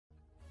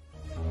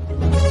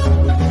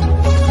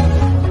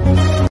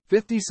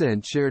50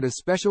 Cent shared a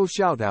special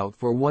shout-out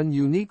for one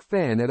unique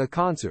fan at a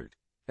concert,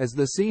 as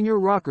the senior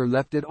rocker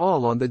left it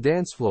all on the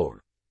dance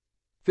floor.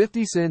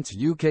 50 Cent's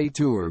UK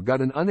tour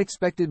got an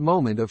unexpected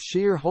moment of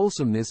sheer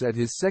wholesomeness at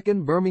his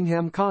second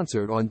Birmingham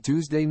concert on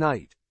Tuesday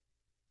night.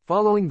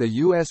 Following the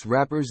US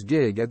rapper's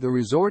gig at the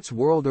resort's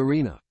World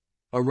Arena,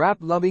 a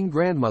rap-loving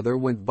grandmother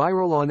went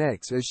viral on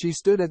X as she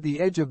stood at the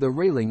edge of the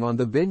railing on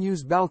the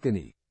venue's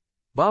balcony,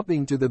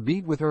 bopping to the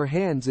beat with her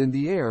hands in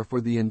the air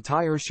for the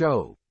entire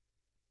show.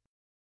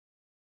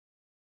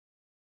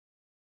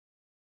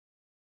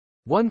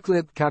 One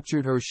clip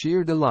captured her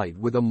sheer delight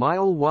with a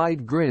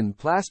mile-wide grin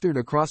plastered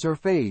across her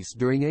face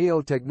during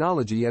AO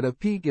Technology at a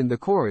peak in the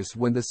chorus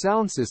when the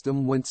sound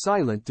system went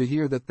silent to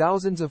hear the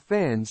thousands of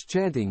fans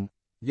chanting,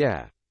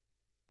 "Yeah."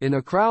 In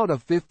a crowd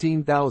of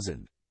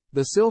 15,000,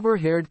 the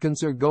silver-haired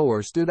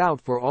concertgoer stood out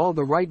for all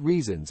the right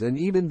reasons, and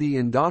even the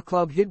indie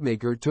club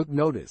hitmaker took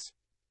notice.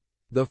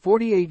 The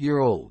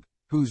 48-year-old,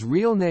 whose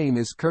real name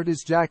is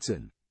Curtis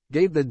Jackson,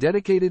 gave the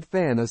dedicated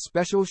fan a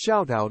special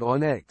shout-out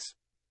on X,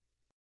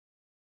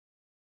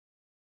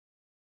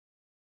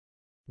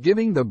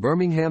 giving the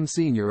Birmingham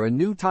senior a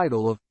new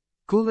title of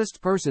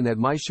 "Coolest Person at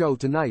My Show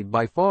Tonight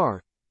by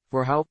Far,"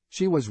 for how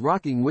she was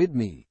rocking with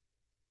me.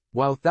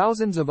 While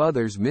thousands of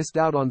others missed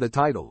out on the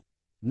title,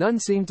 none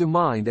seemed to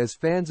mind as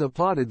fans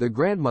applauded the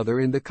grandmother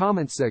in the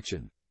comments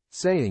section,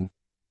 saying,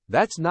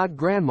 "That's not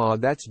grandma,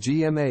 that's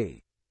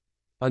GMA."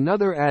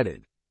 Another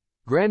added,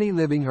 "Granny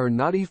living her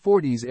naughty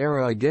 40s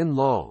era again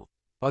lol."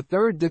 A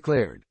third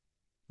declared,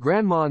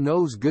 "Grandma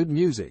knows good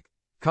music.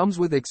 Comes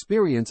with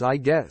experience I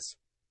guess."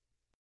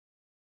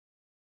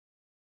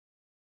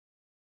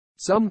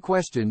 Some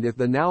questioned if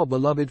the now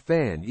beloved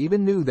fan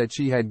even knew that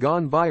she had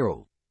gone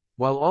viral,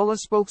 while all a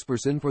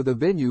spokesperson for the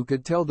venue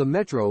could tell the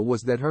Metro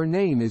was that her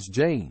name is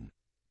Jane.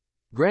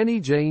 Granny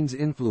Jane's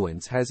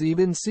influence has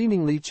even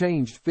seemingly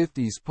changed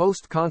 50's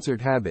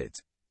post-concert habits,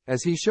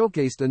 as he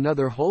showcased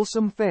another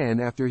wholesome fan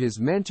after his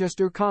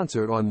Manchester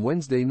concert on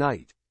Wednesday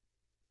night.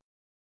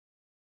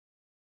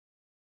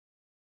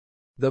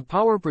 The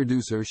Power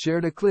producer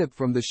shared a clip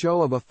from the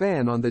show of a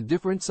fan on the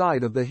different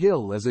side of the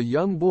hill as a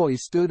young boy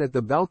stood at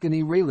the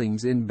balcony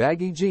railings in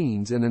baggy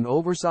jeans and an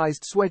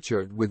oversized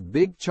sweatshirt with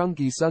big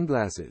chunky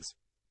sunglasses.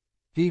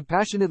 He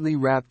passionately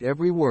rapped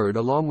every word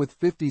along with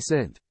 50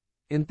 Cent,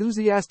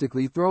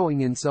 enthusiastically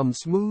throwing in some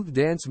smooth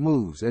dance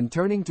moves and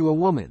turning to a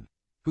woman,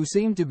 who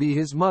seemed to be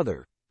his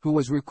mother, who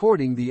was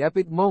recording the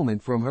epic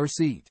moment from her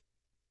seat.